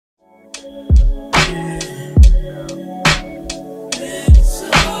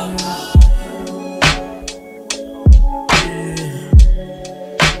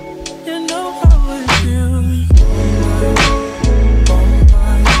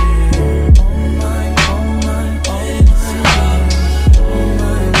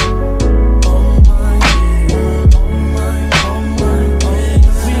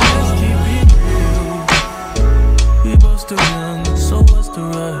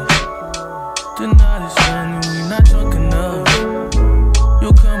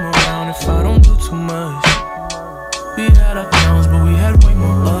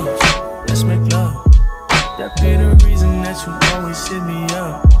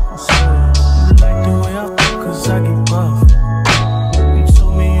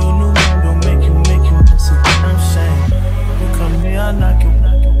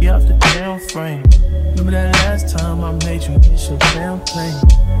champagne.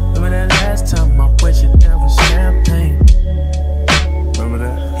 Remember that last time I wet you down with champagne? Remember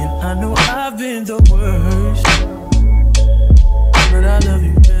that? And I know I've been the worst, but I love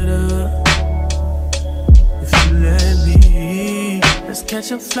you better if you let me. Let's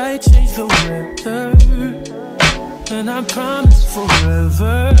catch a flight, change the weather, and I promise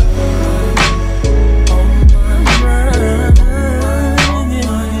forever.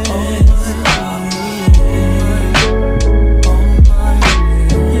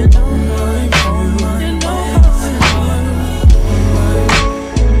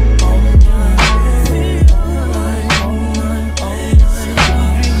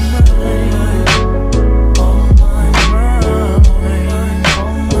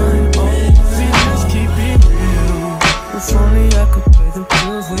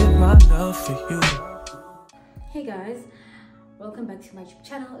 Hey guys, welcome back to my YouTube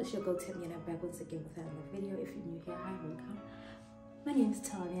channel. It's your girl Tamia and I'm back once again with another video. If you're new here, hi, welcome. My name is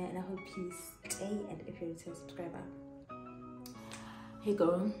Tamia and I hope you stay, and if you're a return subscriber, hey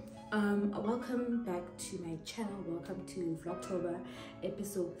girl. Welcome back to my channel. Welcome to Vlogtober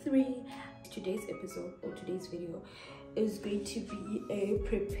episode 3. Today's episode, or today's video, is going to be a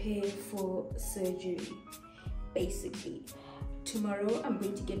prepare for surgery. Basically, tomorrow I'm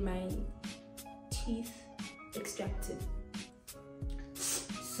going to get my teeth extracted.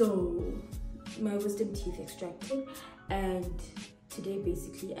 So my wisdom teeth extracted, and today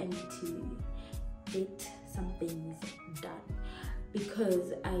basically I need to get some things done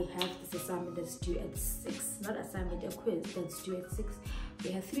because I have this assignment that's due at 6. Not assignment, a quiz that's due at 6.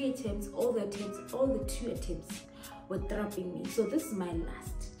 We have 3 attempts. All the 2 attempts were dropping me. So this is my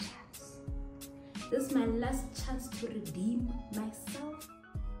last chance. This is my last chance to redeem myself.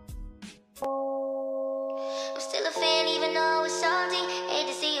 I'm still a fan even though it's salty. Hate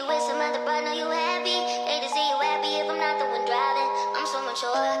to see you with some other, but know you happy. Hate to see you happy if I'm not the one driving. I'm so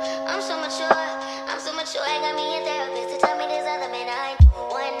mature, I'm so mature, I'm so mature. I got me a therapist to tell me there's other men I don't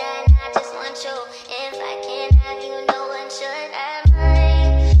want. I just want you. If I can't have you, no one should. I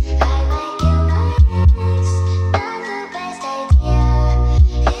might kill my ex. Not the best idea.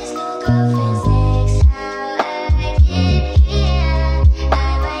 His new girlfriend's next. How I get here. I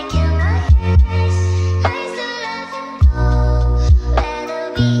might kill my ex. I still love him though. Rather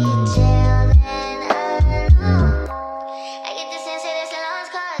be in jail than alone. I get the sense that it's a lost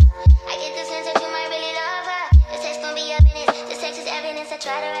cause. I get the sense that you might really love her. This text gon' be evidence. This text is evidence. I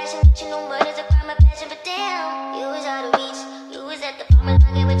try to ration, but you know murder's a crime of passion. But damn, you was out of reach. You was at the farmer's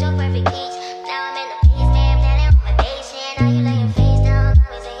market with your perfect peach. Now I'm in the basement, planning on my patient. Now you laying face down,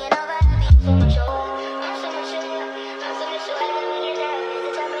 got me saying over the beat. So mature, I'm so mature, I'm so mature. I got me a therapist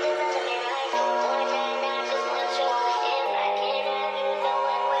to tell me there's other men I don't want. I just want you. If I can't have you, no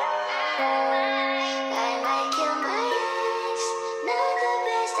one will. I might kill my ex. Not the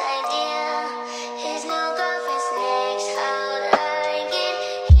best idea. His new girlfriend's next. How'd I get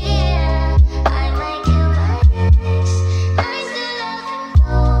here? I might kill my ex. I still love him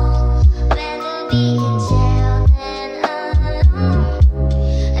though. Rather be in jail than alone.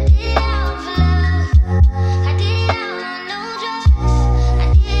 I did it out for love. I did it out on no drugs. I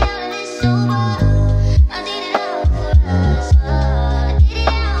did it out of this sober. I did it out for us. I did it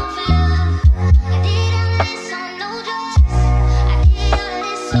out for love. I did it out of this on no drugs. I did it out of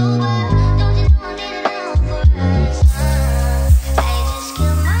this sober. Don't you know I did it out for us? I just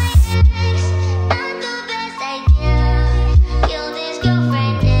killed my ex. Not the best idea. Killed his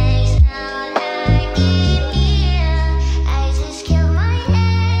girlfriend next. How'd I get here? I just killed my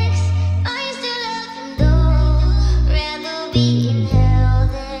ex. I still love him though. Rather be in hell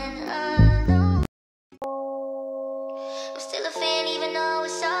than alone. I'm still a fan even though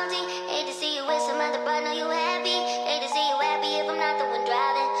it's salty. Hate to see you with some other, but know you happy. Hate to see you happy if I'm not the one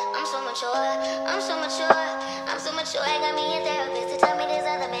driving. I'm so mature, I'm so mature, I'm so mature. I got me a therapist to tell me there's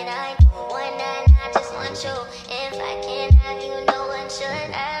other men I don't want. I just want you. If I can't have you, no one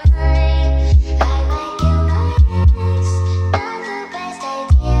should. I might kill my ex. Not the best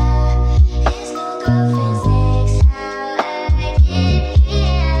idea. His new girlfriend's next. How I get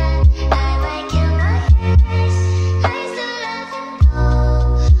here. I might kill my ex. I still love him though.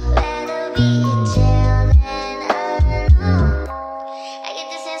 Rather be in jail than alone. I get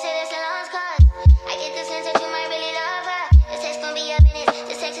the sense that it's a lost cause. I get the sense that you might really love her. This text gon' be evidence.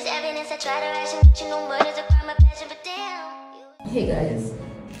 This text is evidence. I try to ration, but you know murder's a crime of passion. But damn. Hey guys,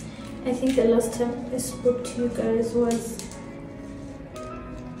 I think the last time I spoke to you guys was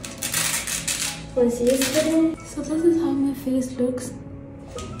yesterday. So this is how my face looks.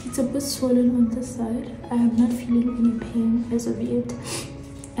 It's a bit swollen on this side. I am not feeling any pain as of yet,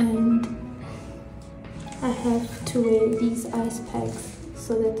 and I have to wear these ice packs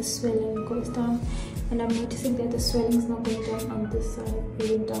so that the swelling goes down, and I'm noticing that the swelling is not going down on this side,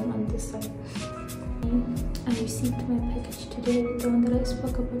 going down on this side. I received my package today, the one that I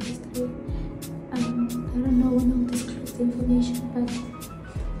spoke about yesterday. I don't know when I'll disclose the information, but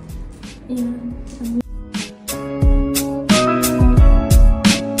yeah,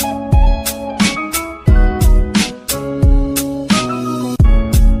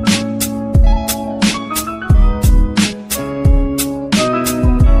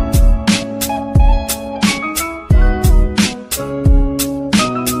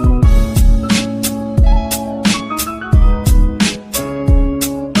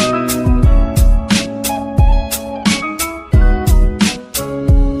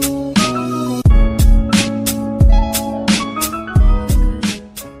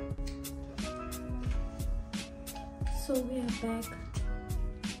 so we are back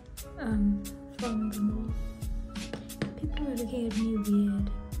from the mall. People are looking at me weird,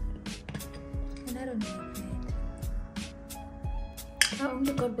 and I don't like that. I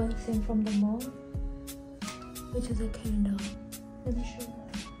only got one thing from the mall, which is a candle. Let me show you.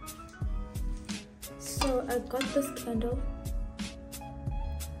 So I got this candle.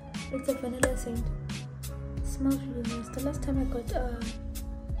 It's a vanilla scent. It smells really nice. The last time I got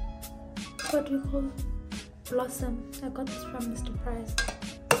what do you call it? Blossom. I got this from Mr. Price.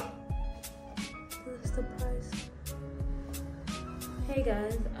 This is the price. Hey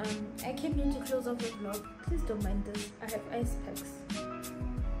guys, I came here to close off the vlog. Please don't mind this. I have ice packs.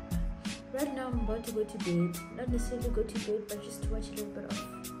 Right now I'm about to go to bed. Not necessarily go to bed, but just to watch a little bit of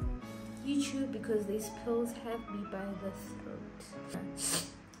YouTube because these pills have me by the throat.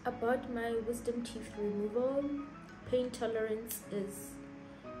 About my wisdom teeth removal, pain tolerance is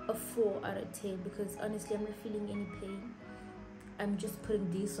a 4 out of 10 because honestly I'm not feeling any pain. I'm just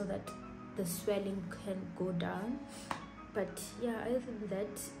putting these so that the swelling can go down. But yeah, other than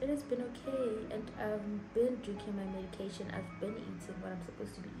that, it has been okay, and I've been drinking my medication. I've been eating what I'm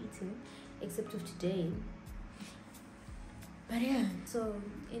supposed to be eating, except of today. But yeah, so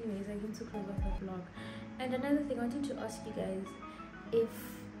anyways, I came to close off my vlog. And another thing, I wanted to ask you guys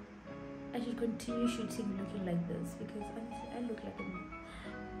if I should continue shooting looking like this, because honestly I look like a mess.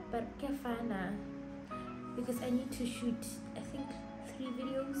 But kefana, because I need to shoot I think 3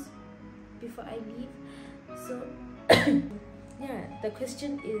 videos before I leave. So yeah, the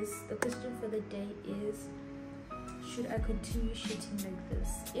question for the day is, should I continue shooting like this?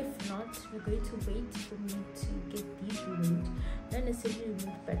 If not, we're going to wait for me to get these removed, not necessarily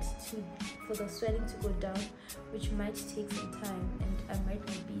removed, but for the swelling to go down, which might take some time, and I might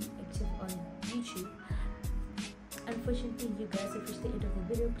not be active on YouTube. Unfortunately, you guys have reached the end of the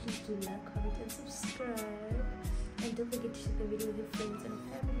video. Please do like, comment, and subscribe, and don't forget to share the video with your friends and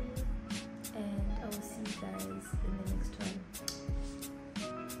family. And I will see you guys in the next one.